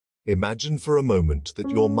Imagine for a moment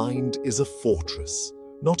that your mind is a fortress,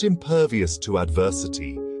 not impervious to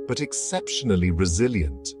adversity, but exceptionally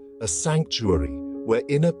resilient, a sanctuary where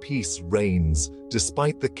inner peace reigns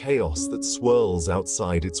despite the chaos that swirls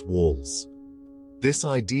outside its walls. This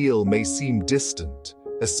ideal may seem distant,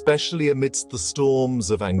 especially amidst the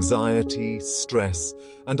storms of anxiety, stress,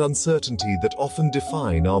 and uncertainty that often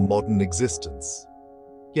define our modern existence.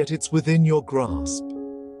 Yet it's within your grasp.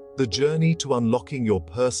 The journey to unlocking your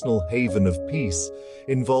personal haven of peace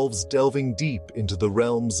involves delving deep into the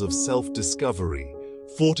realms of self-discovery,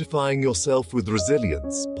 fortifying yourself with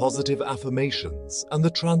resilience, positive affirmations, and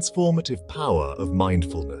the transformative power of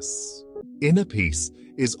mindfulness. Inner peace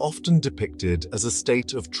is often depicted as a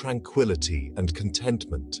state of tranquility and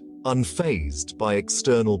contentment, unfazed by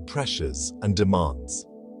external pressures and demands.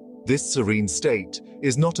 This serene state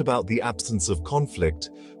is not about the absence of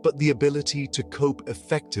conflict, but the ability to cope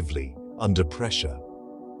effectively under pressure.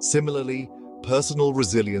 Similarly, personal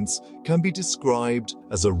resilience can be described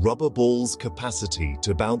as a rubber ball's capacity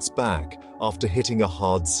to bounce back after hitting a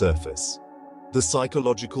hard surface, the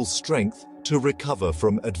psychological strength to recover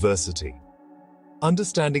from adversity.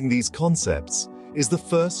 Understanding these concepts is the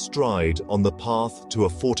first stride on the path to a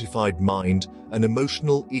fortified mind and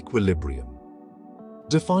emotional equilibrium.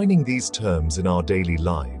 Defining these terms in our daily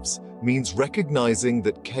lives means recognizing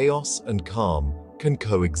that chaos and calm can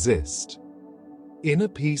coexist. Inner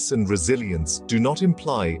peace and resilience do not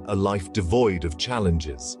imply a life devoid of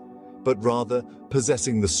challenges, but rather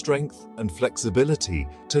possessing the strength and flexibility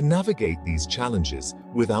to navigate these challenges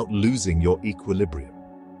without losing your equilibrium.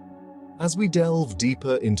 As we delve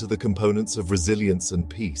deeper into the components of resilience and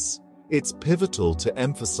peace, it's pivotal to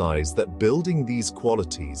emphasize that building these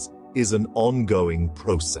qualities is an ongoing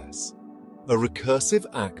process, a recursive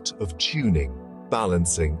act of tuning,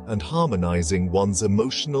 balancing, and harmonizing one's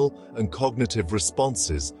emotional and cognitive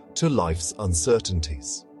responses to life's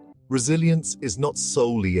uncertainties. Resilience is not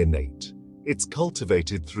solely innate. It's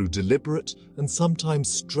cultivated through deliberate and sometimes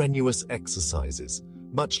strenuous exercises,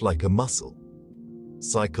 much like a muscle.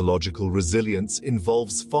 Psychological resilience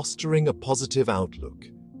involves fostering a positive outlook,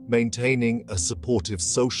 maintaining a supportive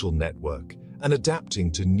social network, and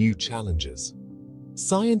adapting to new challenges.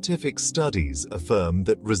 Scientific studies affirm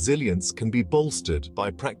that resilience can be bolstered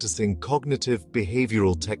by practicing cognitive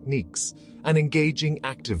behavioral techniques and engaging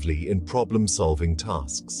actively in problem-solving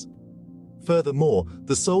tasks. Furthermore,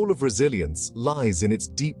 the soul of resilience lies in its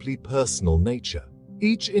deeply personal nature.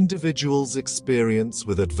 Each individual's experience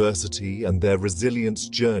with adversity and their resilience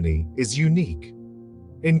journey is unique.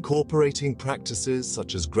 Incorporating practices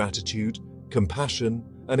such as gratitude, compassion,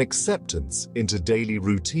 and acceptance into daily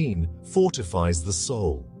routine fortifies the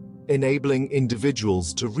soul, enabling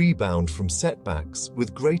individuals to rebound from setbacks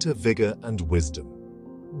with greater vigor and wisdom.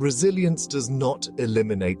 Resilience does not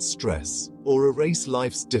eliminate stress or erase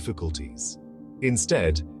life's difficulties.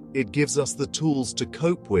 Instead, it gives us the tools to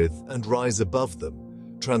cope with and rise above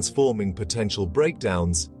them, transforming potential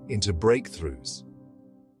breakdowns into breakthroughs.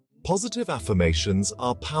 Positive affirmations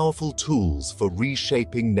are powerful tools for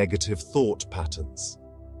reshaping negative thought patterns.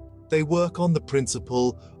 They work on the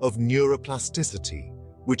principle of neuroplasticity,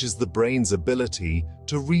 which is the brain's ability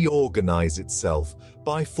to reorganize itself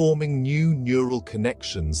by forming new neural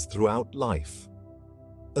connections throughout life.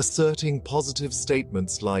 Asserting positive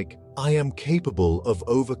statements like, "I am capable of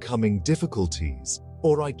overcoming difficulties,"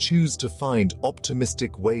 or "I choose to find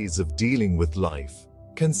optimistic ways of dealing with life,"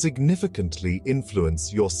 can significantly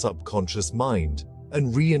influence your subconscious mind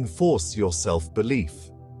and reinforce your self-belief.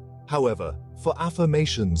 However, for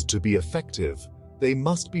affirmations to be effective, they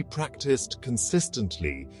must be practiced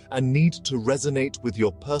consistently and need to resonate with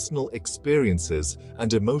your personal experiences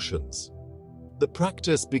and emotions. The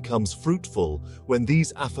practice becomes fruitful when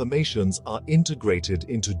these affirmations are integrated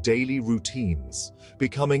into daily routines,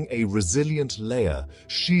 becoming a resilient layer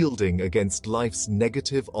shielding against life's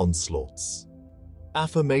negative onslaughts.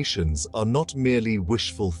 Affirmations are not merely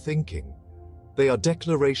wishful thinking. They are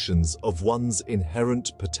declarations of one's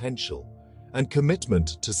inherent potential and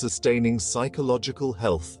commitment to sustaining psychological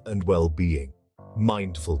health and well-being.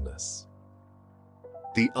 Mindfulness.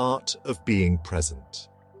 The art of being present.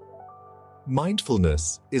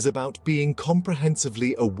 Mindfulness is about being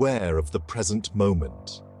comprehensively aware of the present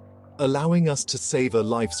moment, allowing us to savor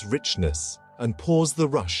life's richness and pause the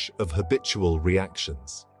rush of habitual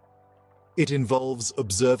reactions. It involves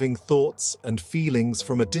observing thoughts and feelings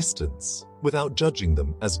from a distance without judging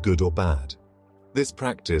them as good or bad. This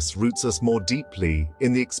practice roots us more deeply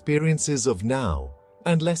in the experiences of now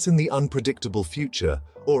and less in the unpredictable future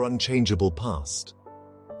or unchangeable past.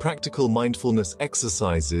 Practical mindfulness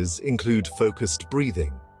exercises include focused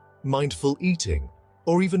breathing, mindful eating,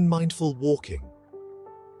 or even mindful walking.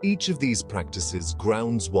 Each of these practices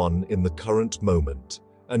grounds one in the current moment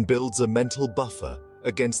and builds a mental buffer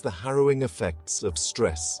against the harrowing effects of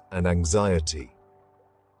stress and anxiety.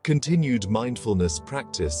 Continued mindfulness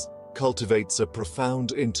practice cultivates a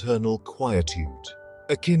profound internal quietude,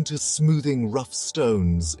 akin to smoothing rough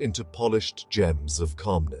stones into polished gems of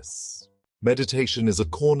calmness. Meditation is a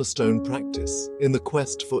cornerstone practice in the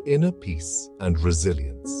quest for inner peace and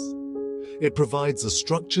resilience. It provides a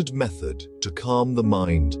structured method to calm the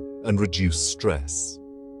mind and reduce stress.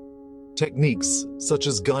 Techniques such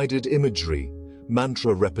as guided imagery,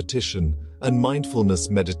 mantra repetition, and mindfulness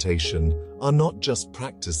meditation are not just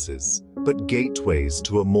practices, but gateways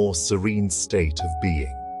to a more serene state of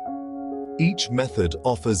being. Each method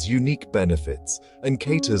offers unique benefits and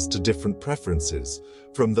caters to different preferences,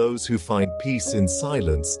 from those who find peace in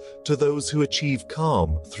silence to those who achieve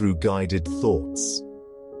calm through guided thoughts.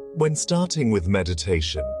 When starting with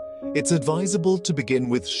meditation, it's advisable to begin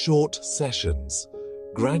with short sessions,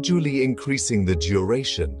 gradually increasing the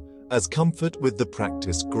duration as comfort with the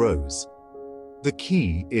practice grows. The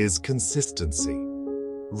key is consistency.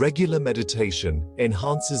 Regular meditation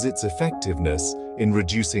enhances its effectiveness in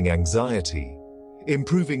reducing anxiety,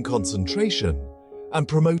 improving concentration, and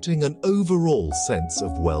promoting an overall sense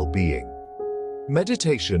of well-being.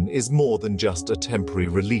 Meditation is more than just a temporary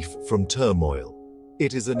relief from turmoil.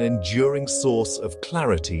 It is an enduring source of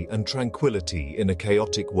clarity and tranquility in a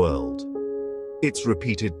chaotic world. Its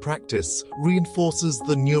repeated practice reinforces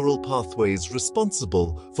the neural pathways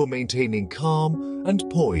responsible for maintaining calm and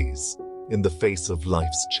poise in the face of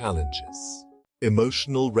life's challenges.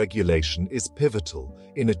 Emotional regulation is pivotal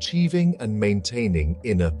in achieving and maintaining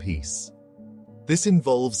inner peace. This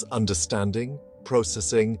involves understanding,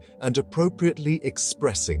 processing, and appropriately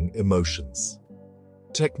expressing emotions.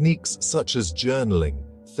 Techniques such as journaling,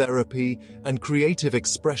 therapy, and creative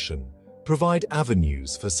expression provide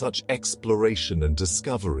avenues for such exploration and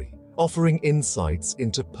discovery, offering insights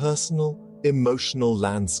into personal, emotional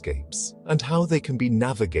landscapes and how they can be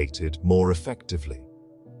navigated more effectively.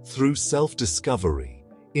 Through self-discovery,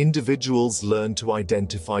 individuals learn to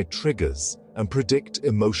identify triggers and predict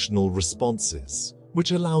emotional responses,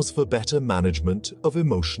 which allows for better management of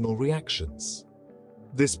emotional reactions.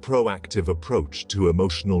 This proactive approach to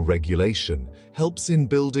emotional regulation helps in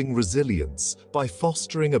building resilience by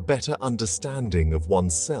fostering a better understanding of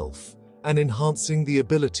oneself and enhancing the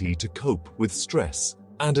ability to cope with stress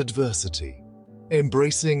and adversity.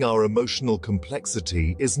 Embracing our emotional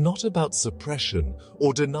complexity is not about suppression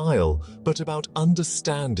or denial, but about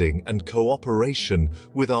understanding and cooperation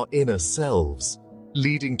with our inner selves,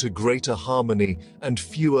 leading to greater harmony and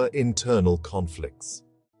fewer internal conflicts.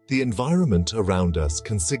 The environment around us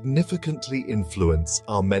can significantly influence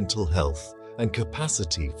our mental health and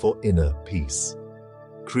capacity for inner peace.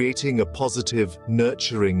 Creating a positive,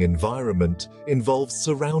 nurturing environment involves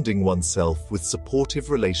surrounding oneself with supportive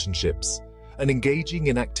relationships and engaging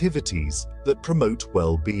in activities that promote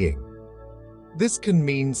well-being. This can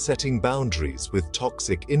mean setting boundaries with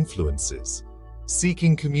toxic influences,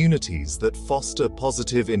 seeking communities that foster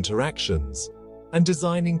positive interactions, and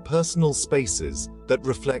designing personal spaces that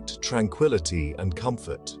reflect tranquility and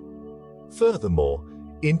comfort. Furthermore,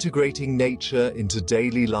 integrating nature into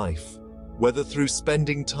daily life, whether through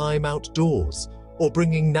spending time outdoors or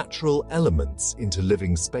bringing natural elements into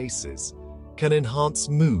living spaces, can enhance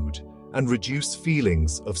mood and reduce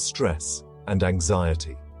feelings of stress and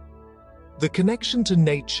anxiety. The connection to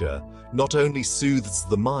nature not only soothes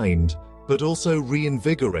the mind, but also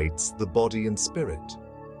reinvigorates the body and spirit.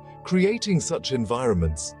 Creating such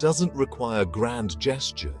environments doesn't require grand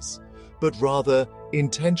gestures, but rather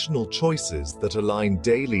intentional choices that align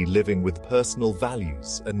daily living with personal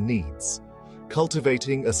values and needs,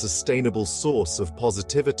 cultivating a sustainable source of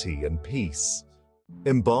positivity and peace.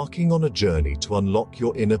 Embarking on a journey to unlock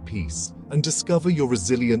your inner peace and discover your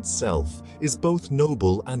resilient self is both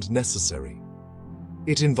noble and necessary.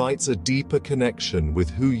 It invites a deeper connection with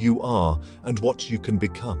who you are and what you can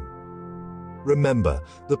become. Remember,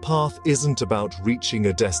 the path isn't about reaching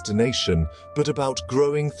a destination, but about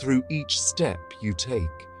growing through each step you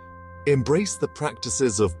take. Embrace the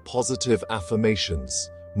practices of positive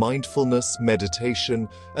affirmations, mindfulness, meditation,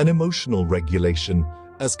 and emotional regulation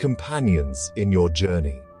as companions in your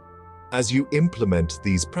journey. As you implement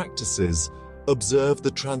these practices, observe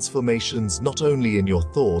the transformations not only in your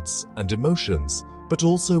thoughts and emotions, but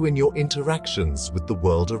also in your interactions with the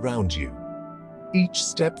world around you. Each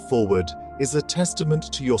step forward is a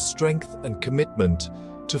testament to your strength and commitment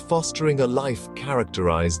to fostering a life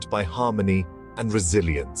characterized by harmony and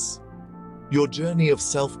resilience. Your journey of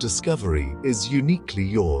self-discovery is uniquely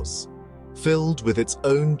yours. filled with its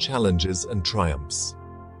own challenges and triumphs.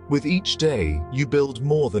 With each day, you build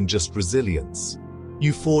more than just resilience.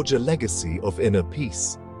 You forge a legacy of inner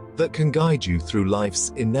peace that can guide you through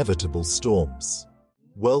life's inevitable storms.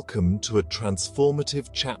 Welcome to a transformative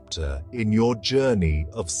chapter in your journey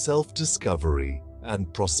of self-discovery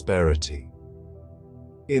and prosperity.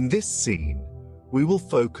 In this scene, we will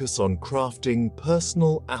focus on crafting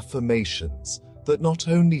personal affirmations that not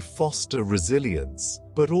only foster resilience,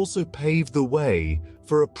 but also pave the way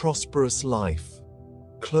for a prosperous life.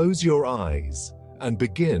 Close your eyes and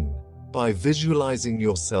begin by visualizing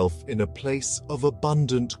yourself in a place of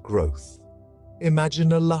abundant growth.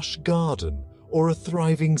 Imagine a lush garden or a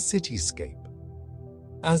thriving cityscape.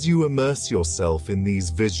 As you immerse yourself in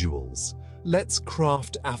these visuals, let's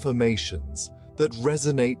craft affirmations that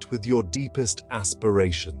resonate with your deepest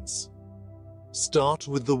aspirations. Start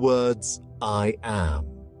with the words, I am.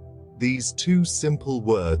 These two simple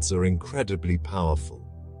words are incredibly powerful.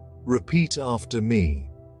 Repeat after me.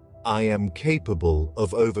 I am capable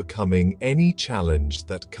of overcoming any challenge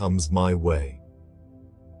that comes my way.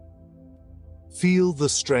 Feel the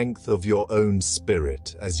strength of your own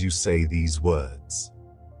spirit as you say these words.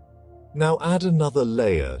 Now add another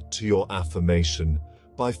layer to your affirmation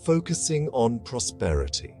by focusing on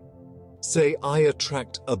prosperity. Say, I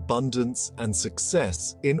attract abundance and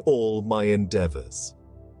success in all my endeavors.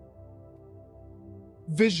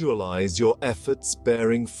 Visualize your efforts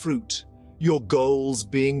bearing fruit, your goals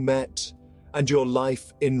being met, and your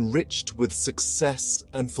life enriched with success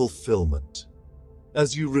and fulfillment.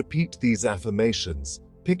 As you repeat these affirmations,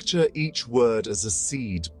 picture each word as a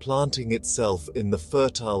seed planting itself in the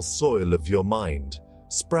fertile soil of your mind,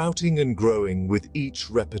 sprouting and growing with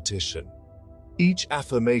each repetition. Each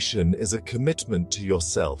affirmation is a commitment to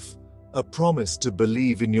yourself, a promise to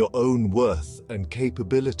believe in your own worth and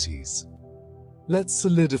capabilities. Let's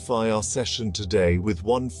solidify our session today with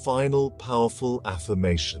one final powerful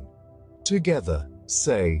affirmation. Together,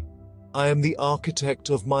 say, I am the architect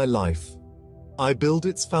of my life. I build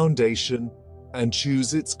its foundation and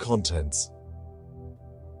choose its contents.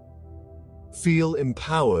 Feel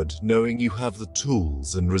empowered knowing you have the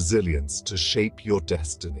tools and resilience to shape your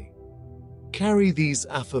destiny. Carry these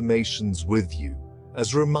affirmations with you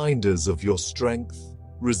as reminders of your strength,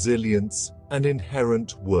 resilience, and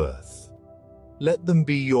inherent worth. Let them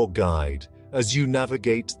be your guide as you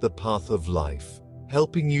navigate the path of life,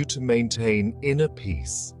 helping you to maintain inner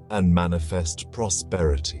peace and manifest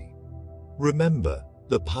prosperity. Remember,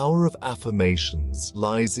 the power of affirmations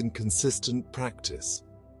lies in consistent practice.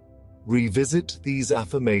 Revisit these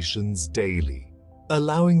affirmations daily,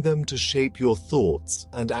 allowing them to shape your thoughts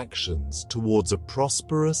and actions towards a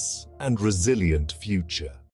prosperous and resilient future.